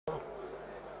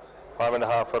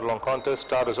5.5 furlong contest.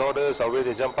 Starters orders. Away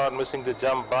they jump out, missing the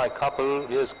jump by couple.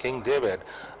 Here's King David.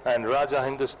 And Raja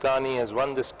Hindustani has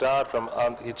won the start from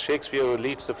Shakespeare, who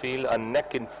leads the field, a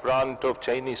neck in front of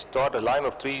Chinese Todd, a line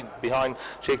of 3 behind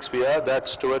Shakespeare.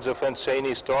 That's towards the fence.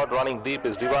 Chinese Todd running deep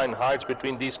is Divine Heights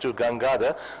between these two.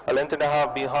 Gangadhar, a length and a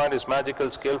half behind is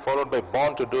Magical Skill, followed by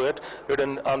Born to Do It.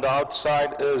 Written on the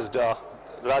outside is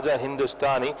Raja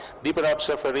Hindustani. Deeper out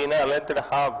Safarina, a length and a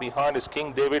half behind is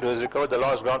King David, who has recovered the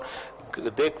lost ground.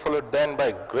 They followed then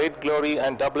by Great Glory,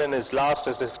 and Dublin is last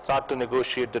as they start to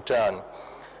negotiate the turn.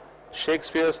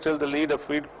 Shakespeare still the lead of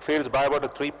fields by about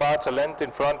 3 parts, a length in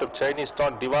front of Chinese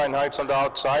Todd. Divine Heights on the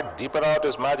outside. Deeper out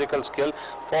is Magical Skill,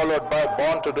 followed by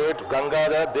Born to Do It.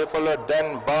 Gangadhar, they followed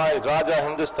then by Raja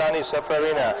Hindustani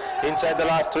Safarina. Inside the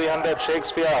last 300,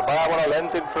 Shakespeare by about a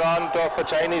length in front of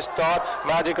Chinese Todd.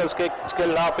 Magical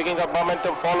Skill now picking up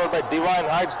momentum, followed by Divine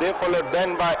Heights. They followed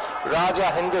then by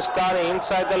Raja Hindustani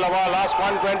inside the last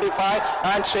 125,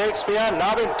 and Shakespeare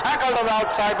now being tackled on the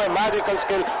outside by Magical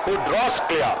Skill, who draws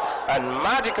clear. And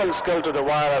Magical Skill to the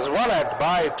wire has won it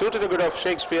by 2 to the good of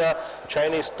Shakespeare.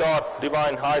 Chinese Todd,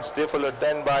 Divine Heights, they followed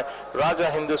then by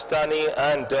Raja Hindustani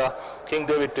and King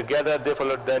David together. They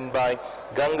followed then by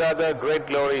Gangadhar, Great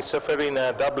Glory,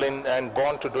 Safarina, Dublin, and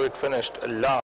Born to Do It finished last.